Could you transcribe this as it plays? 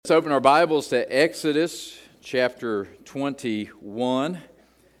Let's open our Bibles to Exodus chapter 21.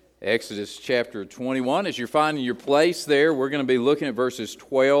 Exodus chapter 21. As you're finding your place there, we're going to be looking at verses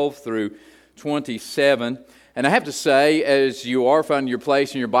 12 through 27. And I have to say, as you are finding your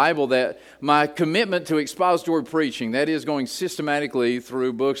place in your Bible, that my commitment to expository preaching, that is going systematically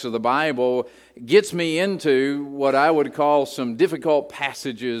through books of the Bible, gets me into what I would call some difficult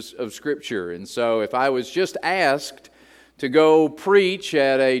passages of Scripture. And so if I was just asked to go preach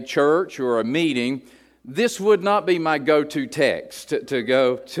at a church or a meeting, this would not be my go-to text to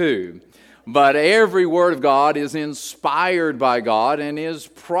go to. But every word of God is inspired by God and is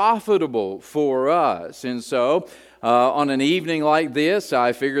profitable for us. And so, on an evening like this,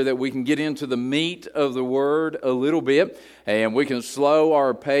 I figure that we can get into the meat of the Word a little bit, and we can slow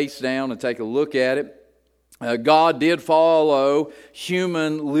our pace down and take a look at it. God did follow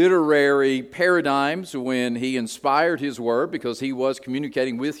human literary paradigms when He inspired His Word, because He was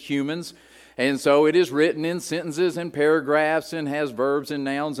communicating with humans. And so it is written in sentences and paragraphs and has verbs and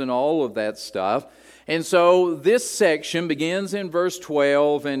nouns and all of that stuff. And so this section begins in verse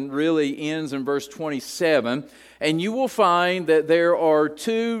 12 and really ends in verse 27. And you will find that there are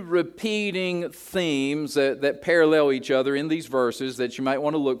two repeating themes that parallel each other in these verses that you might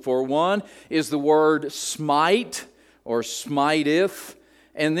want to look for. One is the word smite or smiteth.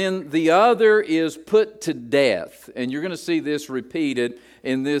 And then the other is put to death. And you're going to see this repeated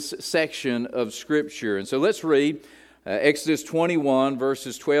in this section of Scripture. And so let's read Exodus 21,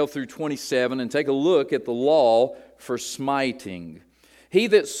 verses 12 through 27, and take a look at the law for smiting. He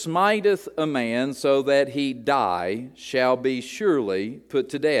that smiteth a man so that he die shall be surely put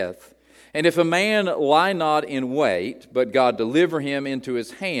to death. And if a man lie not in wait, but God deliver him into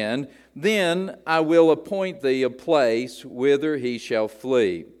his hand, then I will appoint thee a place whither he shall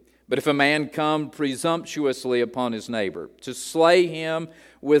flee. But if a man come presumptuously upon his neighbor, to slay him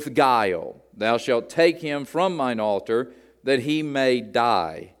with guile, thou shalt take him from mine altar, that he may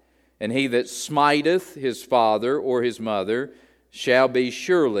die. And he that smiteth his father or his mother shall be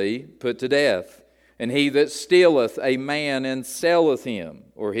surely put to death. And he that stealeth a man and selleth him,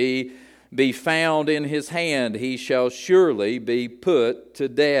 or he be found in his hand, he shall surely be put to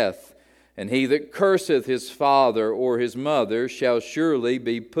death. And he that curseth his father or his mother shall surely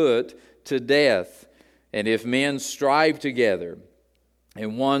be put to death. And if men strive together,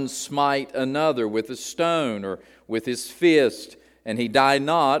 and one smite another with a stone or with his fist, and he die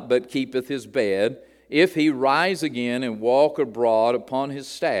not, but keepeth his bed, if he rise again and walk abroad upon his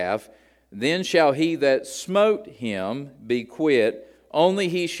staff, then shall he that smote him be quit. Only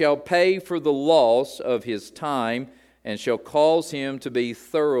he shall pay for the loss of his time, and shall cause him to be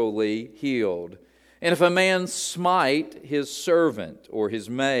thoroughly healed. And if a man smite his servant or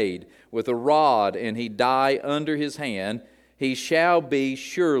his maid with a rod, and he die under his hand, he shall be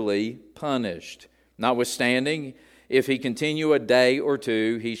surely punished. Notwithstanding, if he continue a day or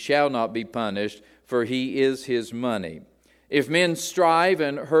two, he shall not be punished, for he is his money. If men strive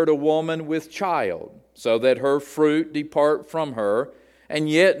and hurt a woman with child, so that her fruit depart from her, and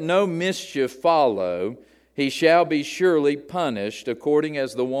yet no mischief follow, he shall be surely punished, according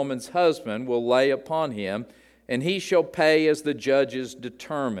as the woman's husband will lay upon him, and he shall pay as the judges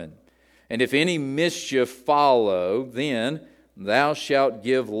determine. And if any mischief follow, then thou shalt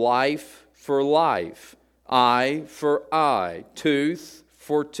give life for life, eye for eye, tooth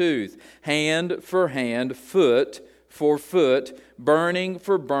for tooth, hand for hand, foot for foot, burning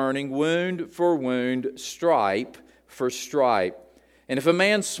for burning, wound for wound, stripe for stripe. And if a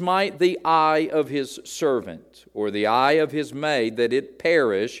man smite the eye of his servant, or the eye of his maid, that it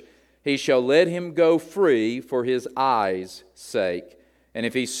perish, he shall let him go free for his eye's sake. And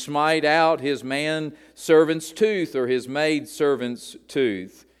if he smite out his manservant's tooth, or his maidservant's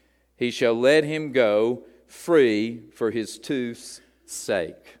tooth, he shall let him go free for his tooth's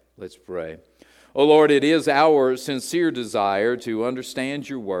sake. Let's pray. Oh Lord, it is our sincere desire to understand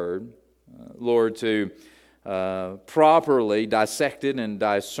your word, Lord, to properly dissect it and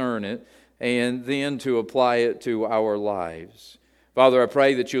discern it, and then to apply it to our lives. Father, I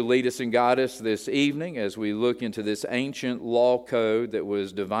pray that you'll lead us and guide us this evening as we look into this ancient law code that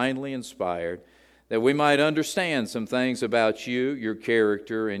was divinely inspired, that we might understand some things about you, your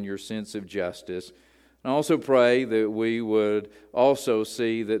character, and your sense of justice. And I also pray that we would also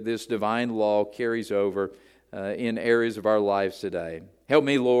see that this divine law carries over in areas of our lives today. Help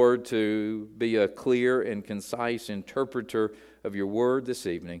me, Lord, to be a clear and concise interpreter of your word this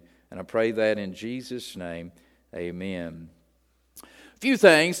evening. And I pray that in Jesus' name, amen. A few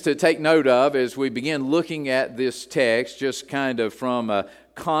things to take note of as we begin looking at this text, just kind of from a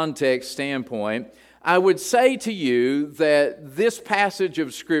context standpoint. I would say to you that this passage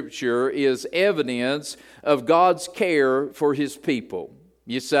of Scripture is evidence of God's care for His people.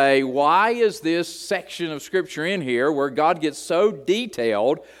 You say, why is this section of Scripture in here where God gets so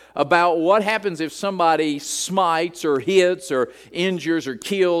detailed about what happens if somebody smites or hits or injures or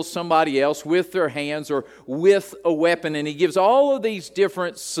kills somebody else with their hands or with a weapon? And He gives all of these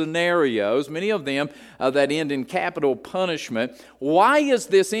different scenarios, many of them that end in capital punishment. Why is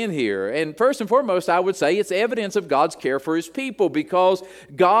this in here? And first and foremost, I would say it's evidence of God's care for His people, because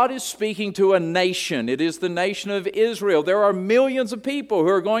God is speaking to a nation. It is the nation of Israel. There are millions of people who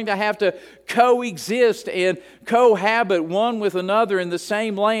are going to have to coexist and cohabit one with another in the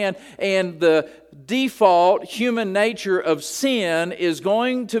same land, and the default human nature of sin is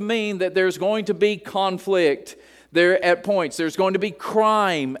going to mean that there's going to be conflict there at points. There's going to be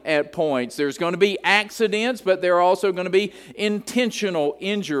crime at points. There's going to be accidents, but there are also going to be intentional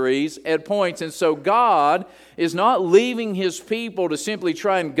injuries at points. And so God is not leaving His people to simply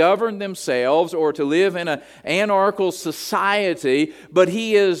try and govern themselves or to live in an anarchical society, but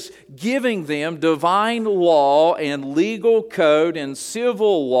He is giving them divine law and legal code and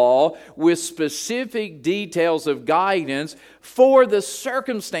civil law with specific details of guidance for the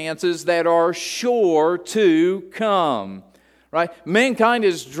circumstances that are sure to come. Right? Mankind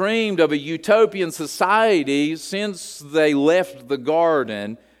has dreamed of a utopian society since they left the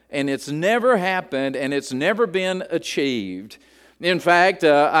garden, and it's never happened, and it's never been achieved. In fact,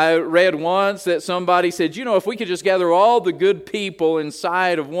 I read once that somebody said, if we could just gather all the good people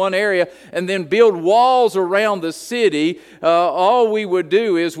inside of one area and then build walls around the city, all we would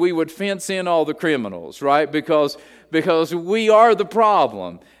do is we would fence in all the criminals, right? Because we are the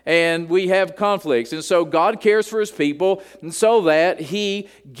problem and we have conflicts. And so God cares for His people, and so that He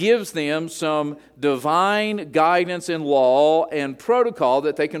gives them some divine guidance and law and protocol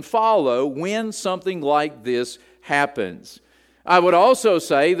that they can follow when something like this happens. I would also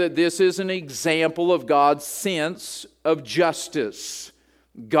say that this is an example of God's sense of justice.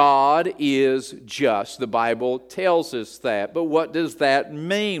 God is just. The Bible tells us that. But what does that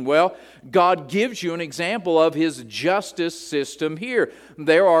mean? Well, God gives you an example of His justice system here.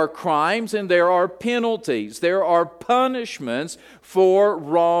 There are crimes and there are penalties. There are punishments for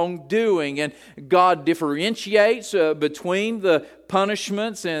wrongdoing. And God differentiates between the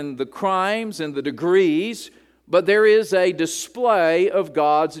punishments and the crimes and the degrees. But there is a display of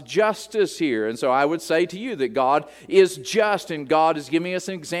God's justice here. And so I would say to you that God is just, and God is giving us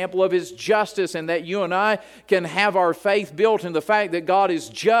an example of His justice, and that you and I can have our faith built in the fact that God is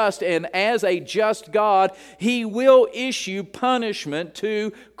just, and as a just God, He will issue punishment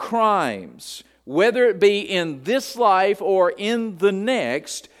to crimes. Whether it be in this life or in the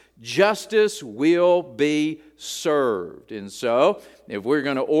next, justice will be served. And so, if we're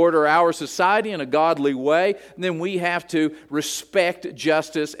going to order our society in a godly way, then we have to respect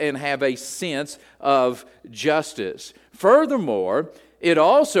justice and have a sense of justice. Furthermore, it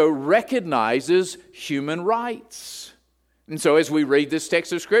also recognizes human rights. And so as we read this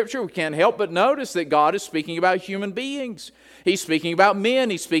text of Scripture, we can't help but notice that God is speaking about human beings. He's speaking about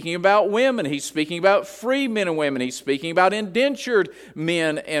men. He's speaking about women. He's speaking about free men and women. He's speaking about indentured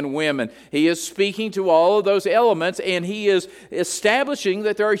men and women. He is speaking to all of those elements, and He is establishing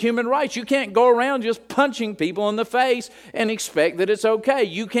that there are human rights. You can't go around just punching people in the face and expect that it's okay.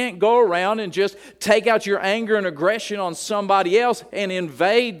 You can't go around and just take out your anger and aggression on somebody else and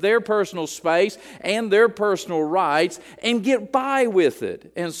invade their personal space and their personal rights and get by with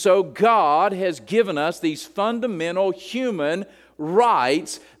it. And so God has given us these fundamental human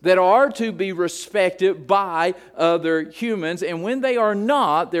rights that are to be respected by other humans, and when they are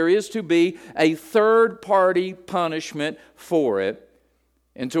not, there is to be a third-party punishment for it.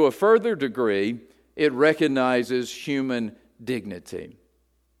 And to a further degree, it recognizes human dignity.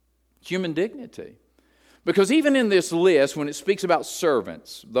 Human dignity. Because even in this list, when it speaks about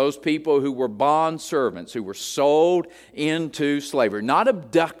servants, those people who were bond servants, who were sold into slavery, not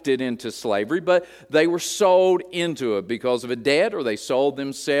abducted into slavery, but they were sold into it because of a debt, or they sold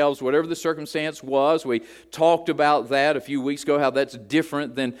themselves, whatever the circumstance was. We talked about that a few weeks ago, how that's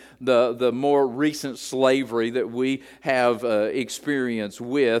different than the more recent slavery that we have experience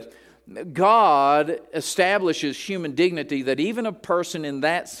with. God establishes human dignity, that even a person in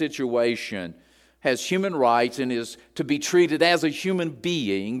that situation has human rights and is to be treated as a human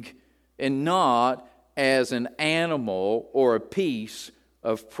being and not as an animal or a piece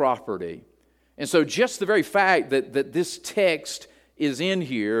of property. And so just the very fact that this text is in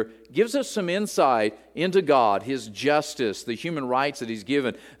here gives us some insight into God, His justice, the human rights that He's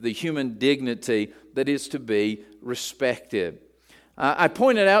given, the human dignity that is to be respected. I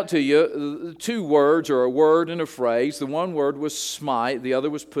pointed out to you two words, or a word and a phrase. The one word was smite, the other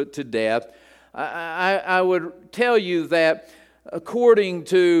was put to death. I would tell you that according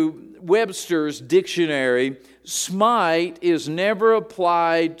to Webster's dictionary, smite is never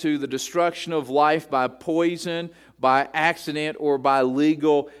applied to the destruction of life by poison, by accident, or by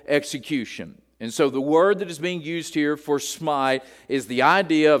legal execution. And so the word that is being used here for smite is the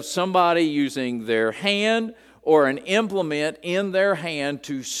idea of somebody using their hand or an implement in their hand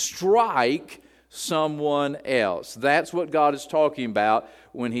to strike someone else. That's what God is talking about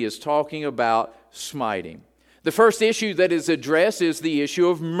when He is talking about smiting. The first issue that is addressed is the issue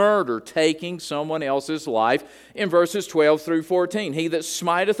of murder, taking someone else's life, in verses 12 through 14. He that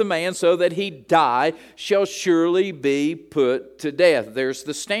smiteth a man so that he die shall surely be put to death. There's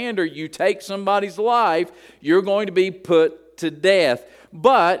the standard. You take somebody's life, you're going to be put to death.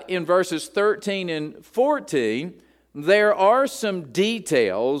 But in verses 13 and 14, there are some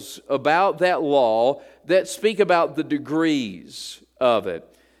details about that law that speak about the degrees of it.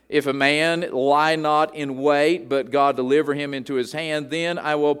 If a man lie not in wait, but God deliver him into his hand, then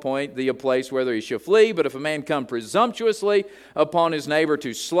I will appoint thee a place whither he shall flee. But if a man come presumptuously upon his neighbor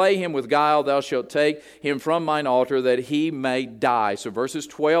to slay him with guile, thou shalt take him from mine altar that he may die. So verses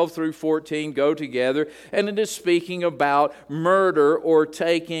 12 through 14 go together, and it is speaking about murder or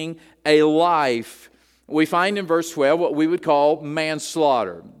taking a life. We find in verse 12 what we would call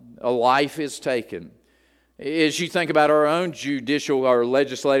manslaughter. A life is taken. As you think about our own judicial or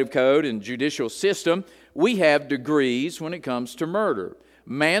legislative code and judicial system, we have degrees when it comes to murder.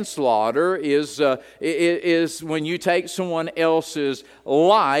 Manslaughter is when you take someone else's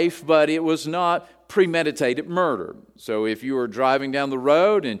life, but it was not premeditated murder. So if you are driving down the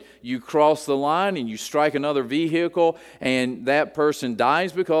road and you cross the line and you strike another vehicle and that person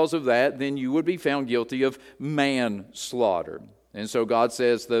dies because of that, then you would be found guilty of manslaughter. And so God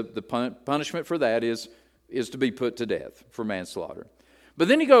says the punishment for that is to be put to death for manslaughter. But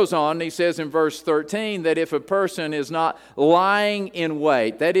then he goes on and he says in verse 13 that if a person is not lying in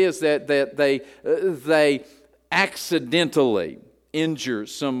wait, that is that they accidentally injure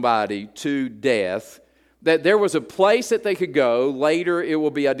somebody to death, that there was a place that they could go, later it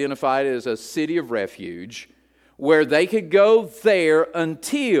will be identified as a city of refuge, where they could go there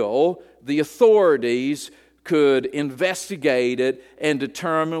until the authorities could investigate it and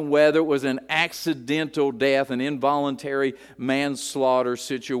determine whether it was an accidental death, an involuntary manslaughter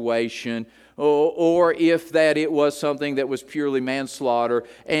situation, or if that it was something that was purely manslaughter,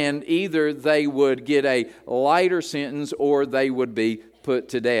 and either they would get a lighter sentence or they would be put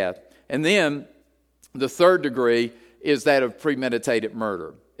to death. And then the third degree is that of premeditated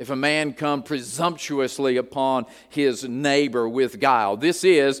murder. If a man come presumptuously upon his neighbor with guile. This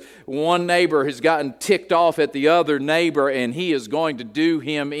is, one neighbor has gotten ticked off at the other neighbor and he is going to do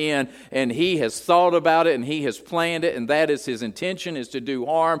him in, and he has thought about it and he has planned it, and that is his intention, is to do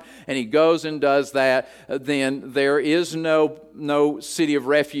harm, and he goes and does that. Then there is no city of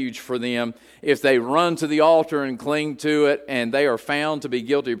refuge for them. If they run to the altar and cling to it and they are found to be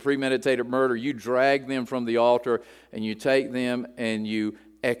guilty of premeditated murder, you drag them from the altar and you take them and you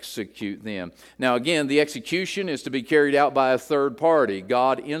execute them. Now again, the execution is to be carried out by a third party.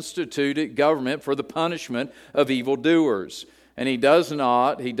 God instituted government for the punishment of evildoers. And He does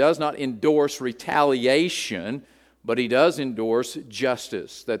not endorse retaliation, but He does endorse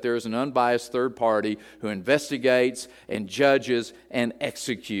justice, that there is an unbiased third party who investigates and judges and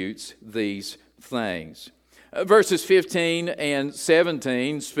executes these things. Verses 15 and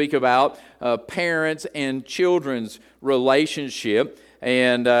 17 speak about parents and children's relationship.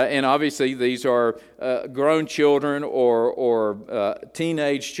 And obviously these are grown children or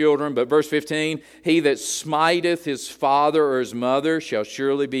teenage children. But verse 15, he that smiteth his father or his mother shall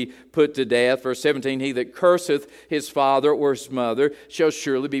surely be put to death. Verse 17, he that curseth his father or his mother shall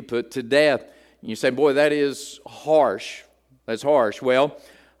surely be put to death. And you say, boy, that is harsh. That's harsh. Well,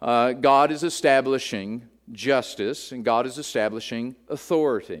 God is establishing justice and God is establishing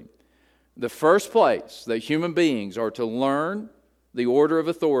authority. The first place that human beings are to learn the order of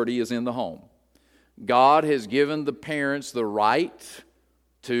authority is in the home. God has given the parents the right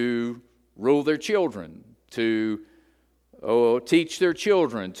to rule their children, to teach their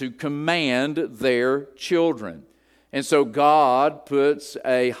children, to command their children. And so God puts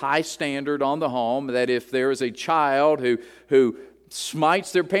a high standard on the home that if there is a child who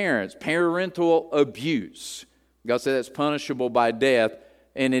smites their parents, parental abuse, God said that's punishable by death.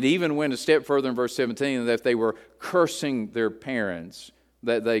 And it even went a step further in verse 17 that if they were cursing their parents,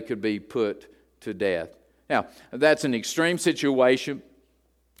 that they could be put to death. Now, that's an extreme situation.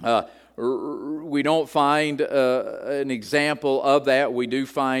 We don't find an example of that. We do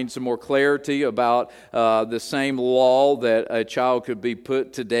find some more clarity about the same law that a child could be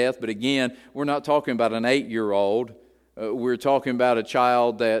put to death. But again, we're not talking about an 8-year-old. We're talking about a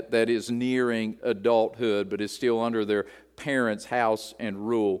child that is nearing adulthood but is still under their parents' house and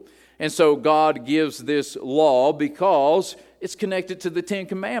rule. And so God gives this law because it's connected to the Ten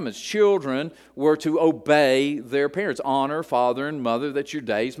Commandments. Children were to obey their parents. Honor father and mother, that your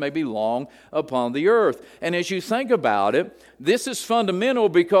days may be long upon the earth. And as you think about it, this is fundamental,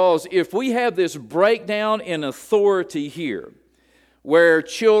 because if we have this breakdown in authority here, where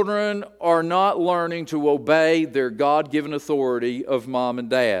children are not learning to obey their God-given authority of mom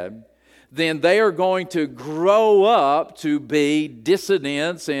and dad, then they are going to grow up to be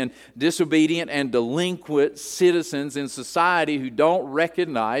dissidents and disobedient and delinquent citizens in society who don't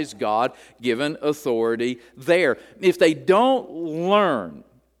recognize God-given authority there. If they don't learn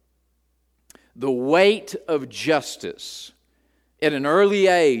the weight of justice at an early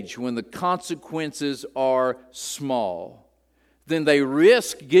age when the consequences are small, then they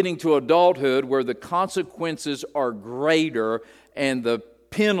risk getting to adulthood where the consequences are greater and the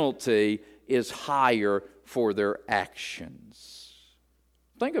penalty is higher for their actions.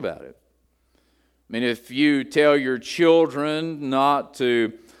 Think about it. I mean, if you tell your children not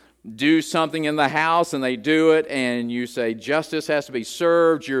to do something in the house and they do it, and you say justice has to be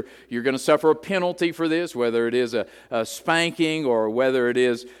served, you're going to suffer a penalty for this, whether it is a spanking or whether it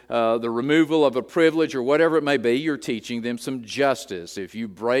is the removal of a privilege or whatever it may be, you're teaching them some justice. If you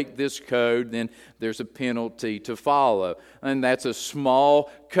break this code, then there's a penalty to follow. And that's a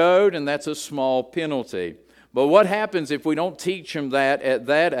small code and that's a small penalty. But what happens if we don't teach them that at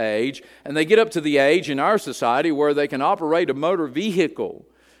that age, and they get up to the age in our society where they can operate a motor vehicle,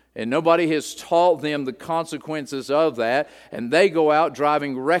 and nobody has taught them the consequences of that, and they go out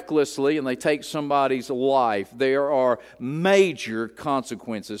driving recklessly and they take somebody's life? There are major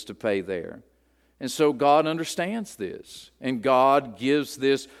consequences to pay there. And so God understands this, and God gives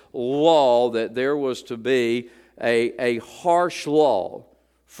this law that there was to be a harsh law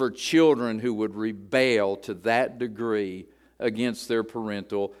for children who would rebel to that degree against their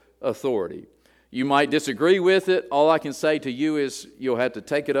parental authority. You might disagree with it. All I can say to you is you'll have to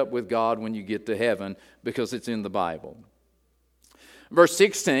take it up with God when you get to heaven, because it's in the Bible. Verse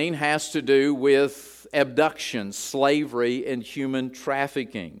 16 has to do with abduction, slavery, and human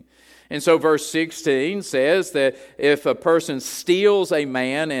trafficking. And so verse 16 says that if a person steals a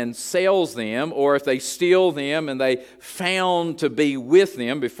man and sells them, or if they steal them and they found to be with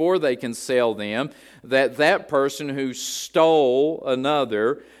them before they can sell them, that person who stole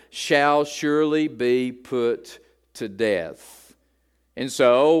another shall surely be put to death. And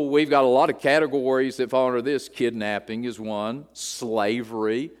so we've got a lot of categories that fall under this. Kidnapping is one.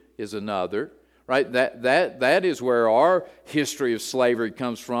 Slavery is another. Right? That is where our history of slavery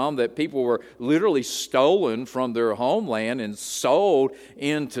comes from, that people were literally stolen from their homeland and sold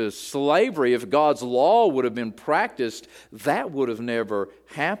into slavery. If God's law would have been practiced, that would have never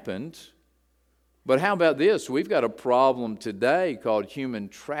happened. But how about this? We've got a problem today called human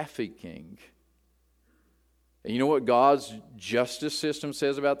trafficking. And you know what God's justice system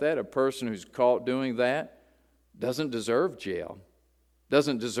says about that? A person who's caught doing that doesn't deserve jail,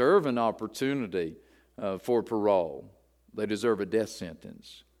 doesn't deserve an opportunity for parole. They deserve a death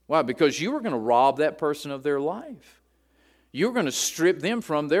sentence. Why? Because you were going to rob that person of their life. You were going to strip them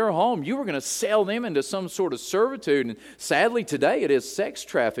from their home. You were going to sell them into some sort of servitude. And sadly, today it is sex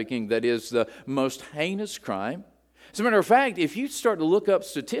trafficking that is the most heinous crime. As a matter of fact, if you start to look up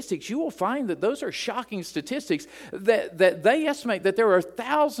statistics, you will find that those are shocking statistics, that they estimate that there are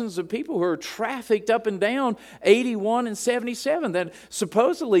thousands of people who are trafficked up and down 81 and 77. That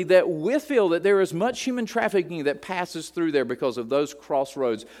supposedly that Whitfield, that there is much human trafficking that passes through there because of those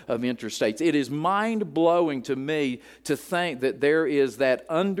crossroads of interstates. It is mind-blowing to me to think that there is that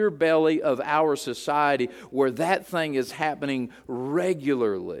underbelly of our society where that thing is happening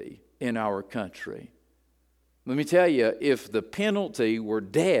regularly in our country. Let me tell you, if the penalty were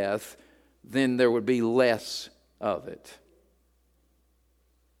death, then there would be less of it.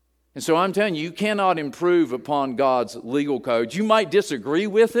 And so I'm telling you, you cannot improve upon God's legal code. You might disagree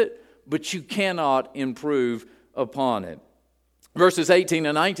with it, but you cannot improve upon it. Verses 18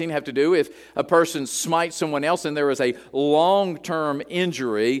 and 19 have to do if a person smites someone else and there is a long-term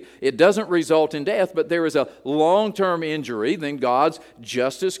injury. It doesn't result in death, but there is a long-term injury. Then God's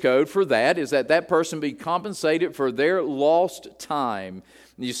justice code for that is that person be compensated for their lost time.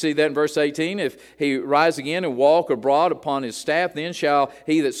 You see that in verse 18. If he rise again and walk abroad upon his staff, then shall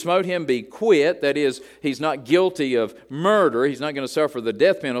he that smote him be quit. That is, he's not guilty of murder. He's not going to suffer the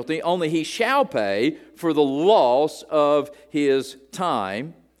death penalty. Only he shall pay for the loss of his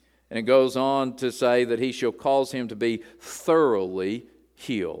time. And it goes on to say that he shall cause him to be thoroughly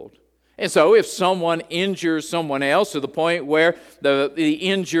healed. And so if someone injures someone else to the point where the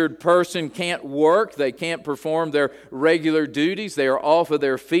injured person can't work, they can't perform their regular duties, they are off of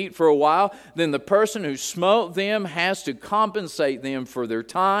their feet for a while, then the person who smote them has to compensate them for their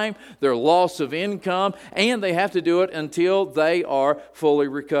time, their loss of income, and they have to do it until they are fully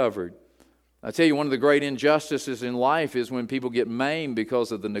recovered. I tell you, one of the great injustices in life is when people get maimed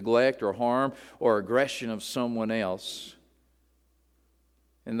because of the neglect or harm or aggression of someone else.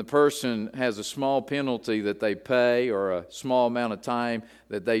 And the person has a small penalty that they pay or a small amount of time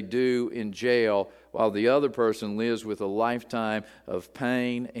that they do in jail, while the other person lives with a lifetime of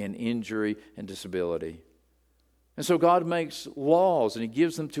pain and injury and disability. And so God makes laws and He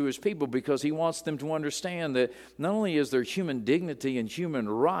gives them to His people because He wants them to understand that not only is there human dignity and human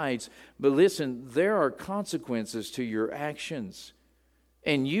rights, but listen, there are consequences to your actions.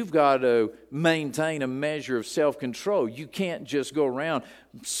 And you've got to maintain a measure of self-control. You can't just go around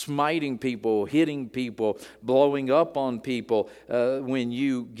smiting people, hitting people, blowing up on people when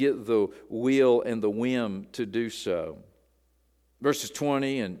you get the will and the whim to do so. Verses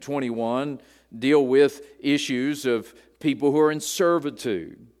 20 and 21 deal with issues of people who are in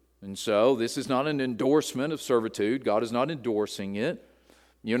servitude. And so this is not an endorsement of servitude. God is not endorsing it.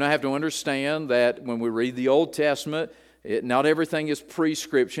 You and I have to understand that when we read the Old Testament, not everything is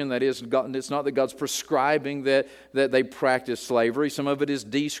prescription. That is, it's not that God's prescribing that they practice slavery. Some of it is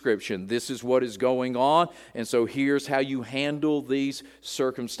description. This is what is going on, and so here's how you handle these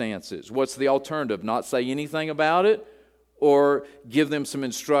circumstances. What's the alternative? Not say anything about it, or give them some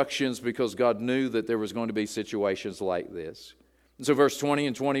instructions because God knew that there was going to be situations like this. So verse 20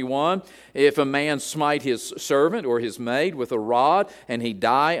 and 21, if a man smite his servant or his maid with a rod, and he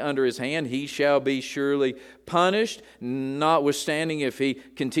die under his hand, he shall be surely punished. Notwithstanding, if he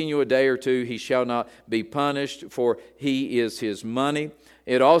continue a day or two, he shall not be punished, for he is his money.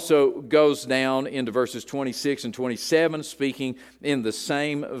 It also goes down into verses 26 and 27, speaking in the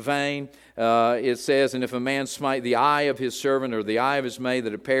same vein. It says, and if a man smite the eye of his servant or the eye of his maid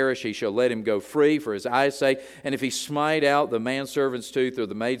that it perish, he shall let him go free for his eye's sake. And if he smite out the manservant's tooth or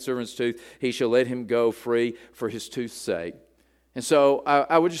the maidservant's tooth, he shall let him go free for his tooth's sake. And so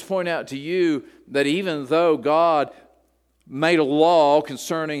I would just point out to you that even though God made a law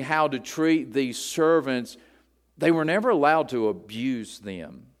concerning how to treat these servants, they were never allowed to abuse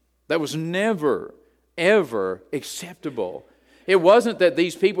them. That was never, ever acceptable. It wasn't that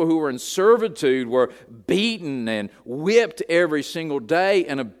these people who were in servitude were beaten and whipped every single day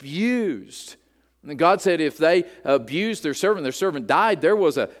and abused. And God said if they abused their servant died, there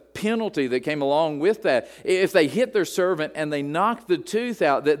was a penalty that came along with that. If they hit their servant and they knocked the tooth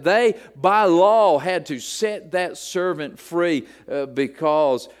out, that they, by law, had to set that servant free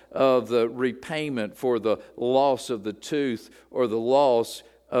because of the repayment for the loss of the tooth or the loss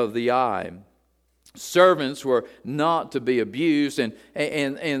of the eye. Servants were not to be abused,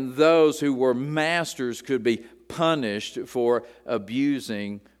 and those who were masters could be punished for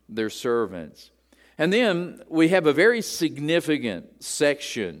abusing their servants. And then we have a very significant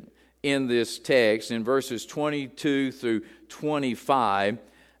section in this text in verses 22 through 25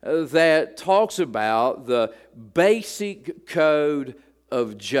 that talks about the basic code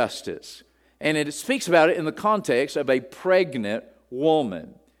of justice. And it speaks about it in the context of a pregnant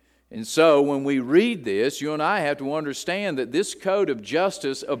woman. And so when we read this, you and I have to understand that this code of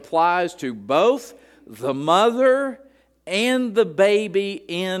justice applies to both the mother and the baby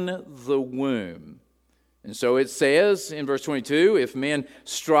in the womb. And so it says in verse 22, if men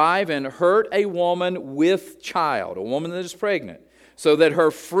strive and hurt a woman with child, a woman that is pregnant, so that her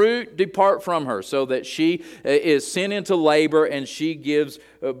fruit depart from her, so that she is sent into labor and she gives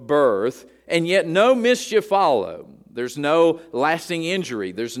birth, and yet no mischief follow. There's no lasting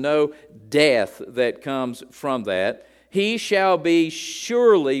injury. There's no death that comes from that. He shall be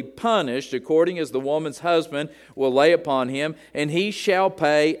surely punished according as the woman's husband will lay upon him, and he shall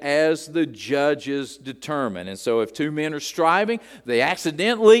pay as the judges determine. And so if two men are striving, they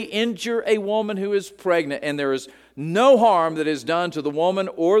accidentally injure a woman who is pregnant, and there is no harm that is done to the woman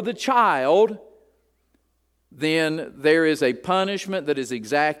or the child, then there is a punishment that is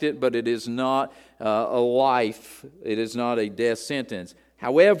exacted, but it is not a life. It is not a death sentence.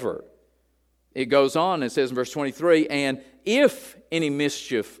 However, it goes on and says in verse 23, and if any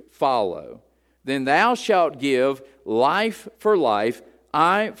mischief follow, then thou shalt give life for life,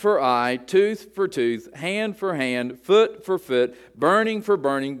 eye for eye, tooth for tooth, hand for hand, foot for foot, burning for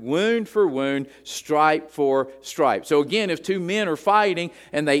burning, wound for wound, stripe for stripe. So again, if two men are fighting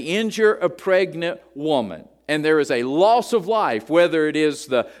and they injure a pregnant woman, and there is a loss of life, whether it is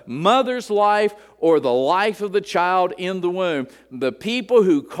the mother's life or the life of the child in the womb, the people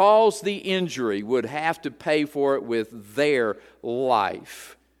who caused the injury would have to pay for it with their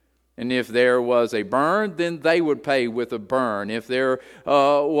life. And if there was a burn, then they would pay with a burn. If there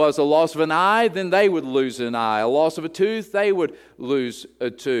was a loss of an eye, then they would lose an eye. A loss of a tooth, they would lose a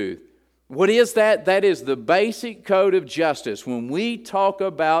tooth. What is that? That is the basic code of justice. When we talk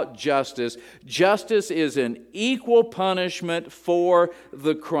about justice, justice is an equal punishment for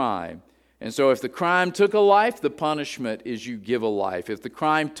the crime. And so if the crime took a life, the punishment is you give a life. If the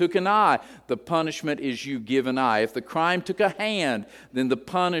crime took an eye, the punishment is you give an eye. If the crime took a hand, then the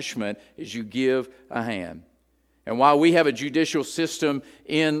punishment is you give a hand. And while we have a judicial system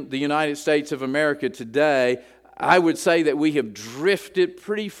in the United States of America today, I would say that we have drifted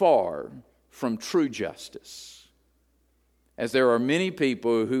pretty far from true justice, as there are many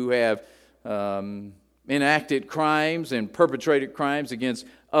people who have enacted crimes and perpetrated crimes against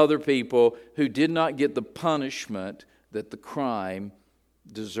other people who did not get the punishment that the crime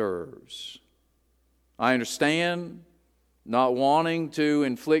deserves. I understand not wanting to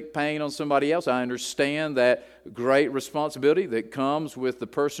inflict pain on somebody else. I understand that great responsibility that comes with the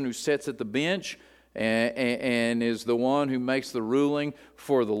person who sits at the bench and is the one who makes the ruling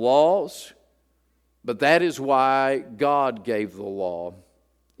for the laws. But that is why God gave the law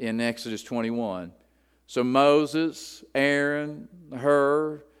in Exodus 21. So Moses, Aaron,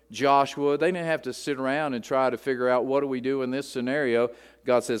 Joshua, they didn't have to sit around and try to figure out what do we do in this scenario.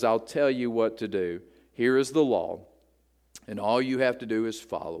 God says, I'll tell you what to do. Here is the law, and all you have to do is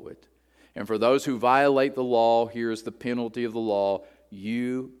follow it. And for those who violate the law, here is the penalty of the law.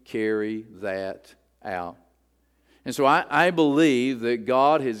 You carry that out. And so I believe that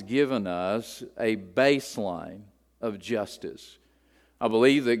God has given us a baseline of justice. I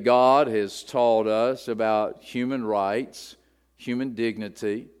believe that God has taught us about human rights, human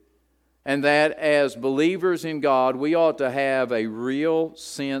dignity, and that as believers in God, we ought to have a real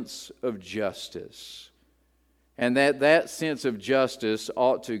sense of justice. And that sense of justice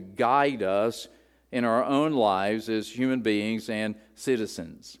ought to guide us in our own lives as human beings and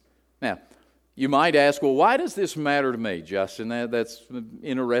citizens. Now, you might ask, well, why does this matter to me, Justin? That's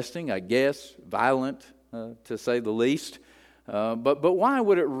interesting, I guess, violent, to say the least. But why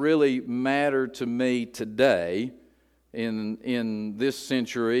would it really matter to me today in this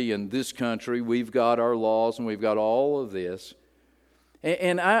century, in this country? We've got our laws and we've got all of this.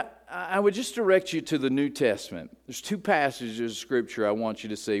 And I would just direct you to the New Testament. There's two passages of Scripture I want you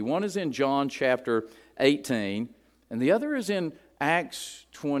to see. One is in John chapter 18, and the other is in Acts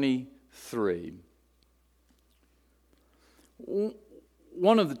 23.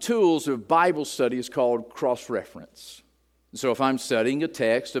 One of the tools of Bible study is called cross-reference. So if I'm studying a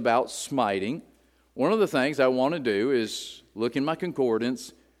text about smiting, one of the things I want to do is look in my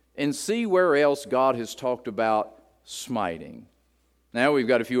concordance and see where else God has talked about smiting. Now we've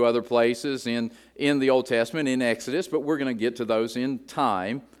got a few other places in the Old Testament, in Exodus, but we're going to get to those in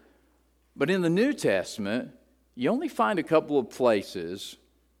time. But in the New Testament, you only find a couple of places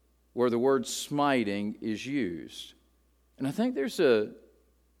where the word smiting is used. And I think there's an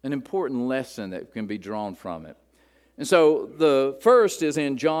important lesson that can be drawn from it. And so the first is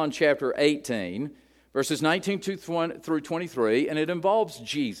in John chapter 18, verses 19 through 23, and it involves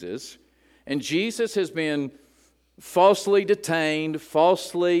Jesus. And Jesus has been falsely detained,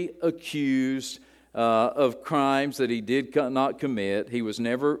 falsely accused of crimes that he did not commit. He was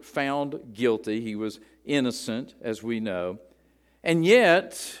never found guilty. He was innocent, as we know. And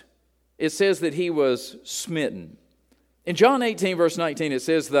yet, it says that he was smitten. In John 18, verse 19, it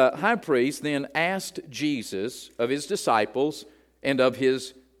says, the high priest then asked Jesus of his disciples and of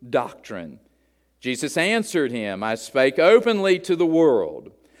his doctrine. Jesus answered him, I spake openly to the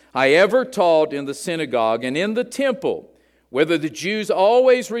world. I ever taught in the synagogue and in the temple, whether the Jews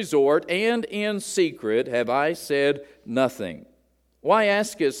always resort, and in secret have I said nothing. Why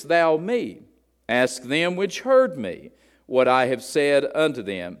askest thou me? Ask them which heard me, what I have said unto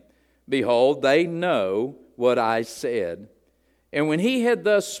them. Behold, they know what I said. And when he had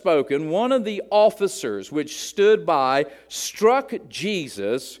thus spoken, one of the officers which stood by struck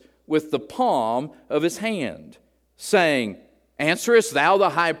Jesus with the palm of his hand, saying, Answerest thou the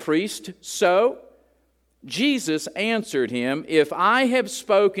high priest so? Jesus answered him, If I have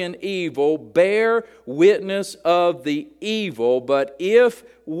spoken evil, bear witness of the evil, but if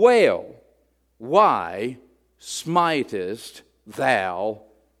well, why smitest thou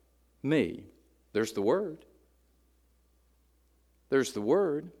me. There's the word. There's the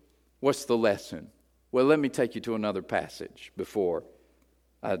word. What's the lesson? Well, let me take you to another passage before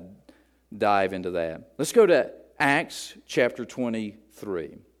I dive into that. Let's go to Acts chapter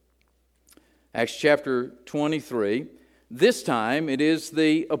 23. Acts chapter 23. This time it is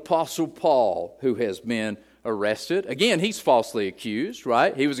the Apostle Paul who has been arrested. Again, he's falsely accused,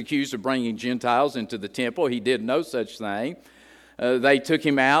 right? He was accused of bringing Gentiles into the temple. He did no such thing. They took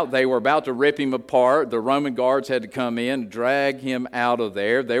him out. They were about to rip him apart. The Roman guards had to come in, drag him out of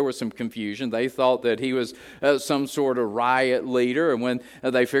there. There was some confusion. They thought that he was some sort of riot leader. And when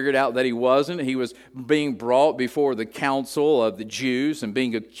they figured out that he wasn't, he was being brought before the council of the Jews and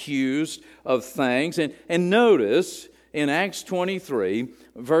being accused of things. And notice in Acts 23,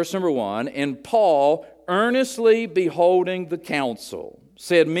 verse number 1, and Paul, earnestly beholding the council,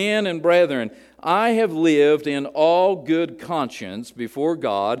 said, Men and brethren, I have lived in all good conscience before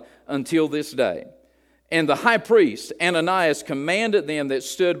God until this day. And the high priest Ananias commanded them that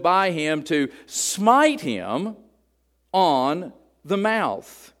stood by him to smite him on the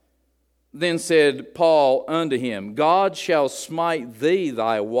mouth. Then said Paul unto him, God shall smite thee,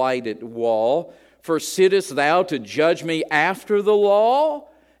 thy whited wall, for sittest thou to judge me after the law,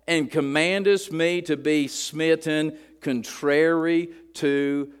 and commandest me to be smitten contrary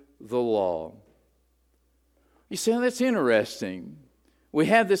to the law. You see, that's interesting. We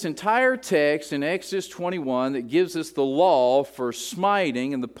have this entire text in Exodus 21 that gives us the law for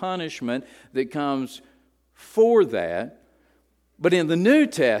smiting and the punishment that comes for that. But in the New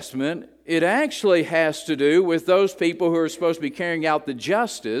Testament, it actually has to do with those people who are supposed to be carrying out the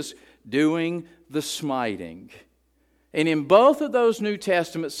justice doing the smiting. And in both of those New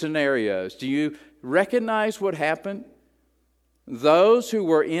Testament scenarios, do you recognize what happened? Those who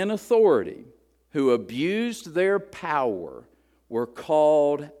were in authority, who abused their power, were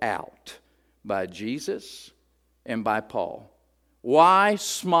called out by Jesus and by Paul. Why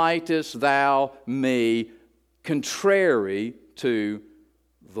smitest thou me contrary to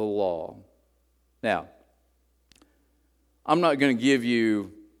the law? Now, I'm not going to give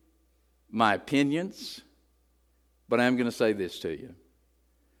you my opinions, but I'm going to say this to you.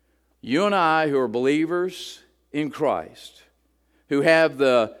 You and I, who are believers in Christ, who have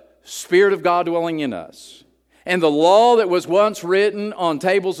the Spirit of God dwelling in us, and the law that was once written on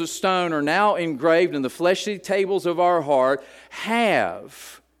tables of stone are now engraved in the fleshly tables of our heart,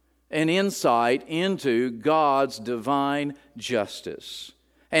 have an insight into God's divine justice.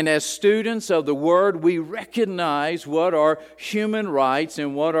 And as students of the Word, we recognize what are human rights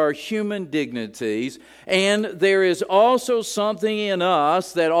and what are human dignities. And there is also something in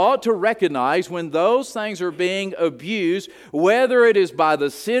us that ought to recognize when those things are being abused, whether it is by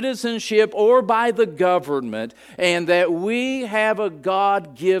the citizenship or by the government, and that we have a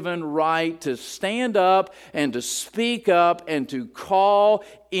God-given right to stand up and to speak up and to call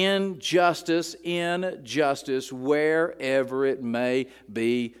injustice wherever it may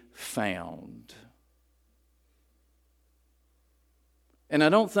be found. And I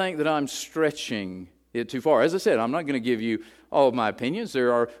don't think that I'm stretching it too far. As I said, I'm not going to give you all of my opinions.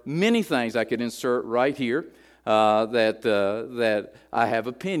 There are many things I could insert right here that I have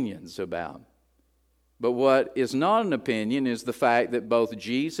opinions about. But what is not an opinion is the fact that both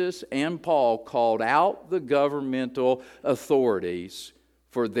Jesus and Paul called out the governmental authorities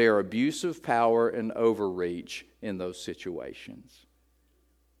for their abuse of power and overreach in those situations.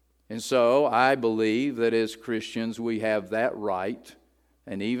 And so I believe that as Christians we have that right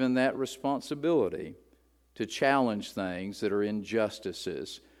and even that responsibility to challenge things that are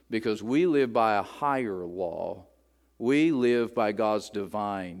injustices, because we live by a higher law. We live by God's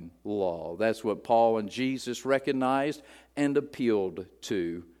divine law. That's what Paul and Jesus recognized and appealed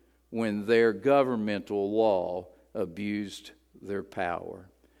to when their governmental law abused their power.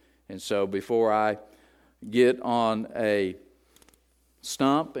 And so before I get on a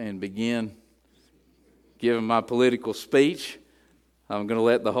stump and begin giving my political speech, I'm going to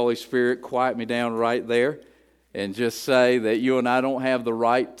let the Holy Spirit quiet me down right there and just say that you and I don't have the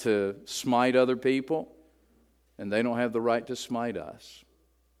right to smite other people, and they don't have the right to smite us.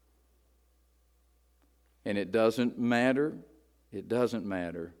 And it doesn't matter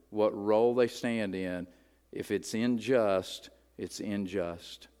what role they stand in. If it's unjust, it's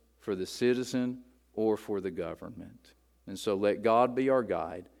unjust for the citizen or for the government. And so let God be our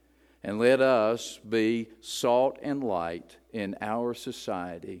guide, and let us be salt and light in our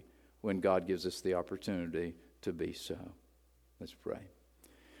society when God gives us the opportunity to be so. Let's pray.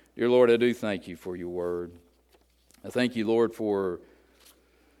 Dear Lord, I do thank you for your word. I thank you, Lord, for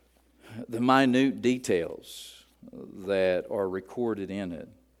the minute details that are recorded in it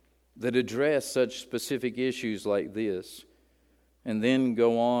that address such specific issues like this, and then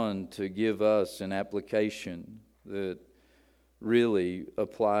go on to give us an application that really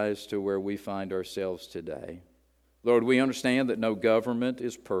applies to where we find ourselves today. Lord, we understand that no government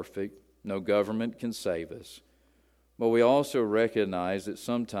is perfect, no government can save us, but we also recognize that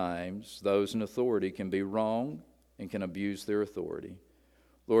sometimes those in authority can be wrong and can abuse their authority.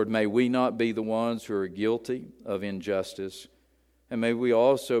 Lord, may we not be the ones who are guilty of injustice, and may we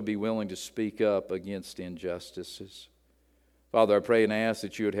also be willing to speak up against injustices. Father, I pray and ask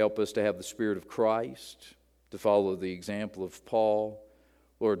that you would help us to have the Spirit of Christ, to follow the example of Paul.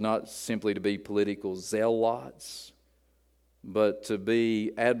 Lord, not simply to be political zealots, but to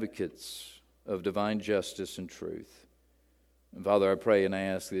be advocates of divine justice and truth. And Father, I pray and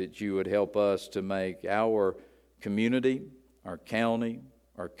ask that you would help us to make our community, our county,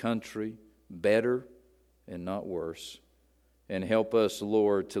 our country better and not worse. And help us,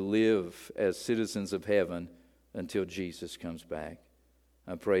 Lord, to live as citizens of heaven until Jesus comes back.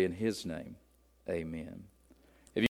 I pray in His name. Amen.